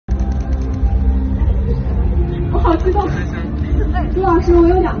知道。朱老师，我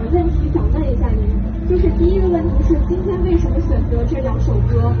有2个问题想问一下您，就是第一个问题是今天为什么选择这2首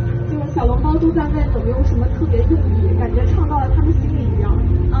歌？就是小笼包都在问有没有什么特别用意，感觉唱到了他们心里一样。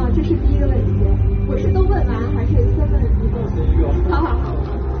这是第一个问题。我是都问完还是先问一个？好，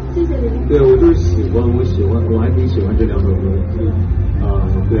谢谢您。对，我就是我还挺喜欢这2首歌。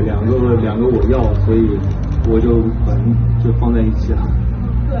对，两个我要，所以我就放在一起了。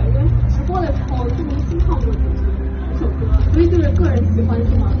对，因为直播的时候朱明新唱过这首歌，所以就是个人喜欢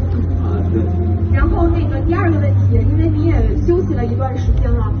是吗？对。然后那个第2个问题，因为你也休息了一段时间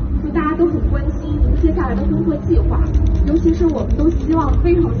了，就大家都很关心您接下来的工作计划，尤其是我们都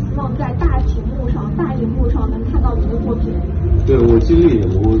非常希望在大屏幕上、大荧幕上能看到您的作品。对，我尽力，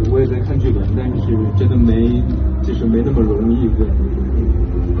我也在看剧本，但是真的没那么容易。对。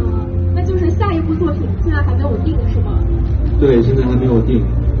那就是下一部作品现在还没有定是吗？对，现在还没有定。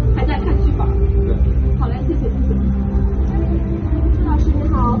还在看剧本。对。好嘞，谢谢。朱老师你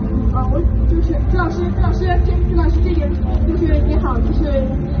好，我就是朱老师这边就是你好，就是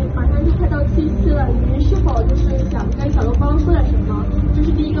马上就快到7期了，您是否就是想跟小笼包说点什么？这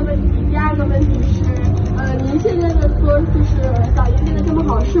是第一个问题。第2个问题是，您现在的歌就是嗓音变得这么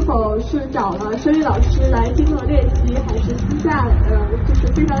好，是否是找了声乐老师来经常练习，还是私下就是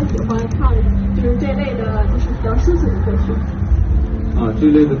非常喜欢唱就是这类的，就是比较抒情的歌曲？这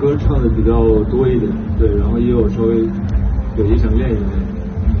类的歌唱的比较多一点，对，然后也有稍微有些想练一练。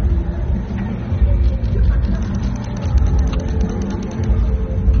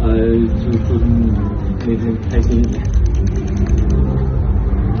就那天开心一点。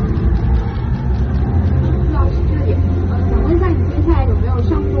朱老师这里，想问一下你接下来有没有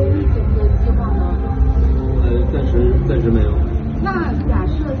上综艺节目的计划呢？暂时没有。那假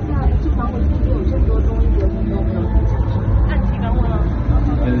设像就芒果 TV 有这么多综艺节目，有没有印象深？那你刚问了。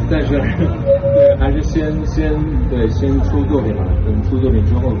暂时对，还是先出作品吧，等出作品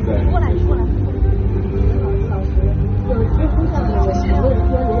之后再。过来。老师，有知乎上有评论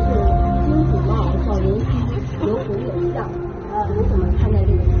说您是金子貌少年气，有虎有相，你怎么看待这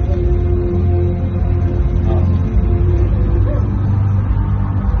个评论？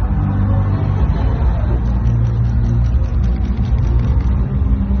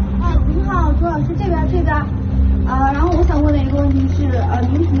您好，朱老师这边。然后我想问的一个问题是，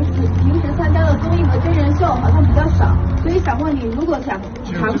您平时参加的综艺和真人秀好像比较少，所以想问你，如果想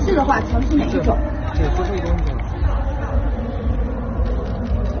尝试的话，尝试哪一种？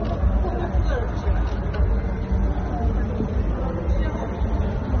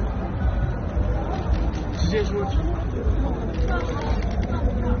直接说。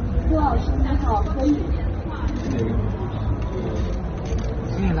朱老师你好，可以。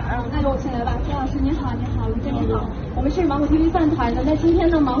那就我先来吧。朱老师你好，我们是芒果 TV 饭团的。那今天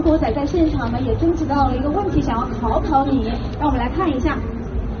呢，芒果仔在现场呢也征集到了一个问题，想要考你，让我们来看一下。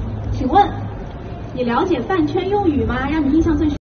请问，你了解饭圈用语吗？让你印象最深。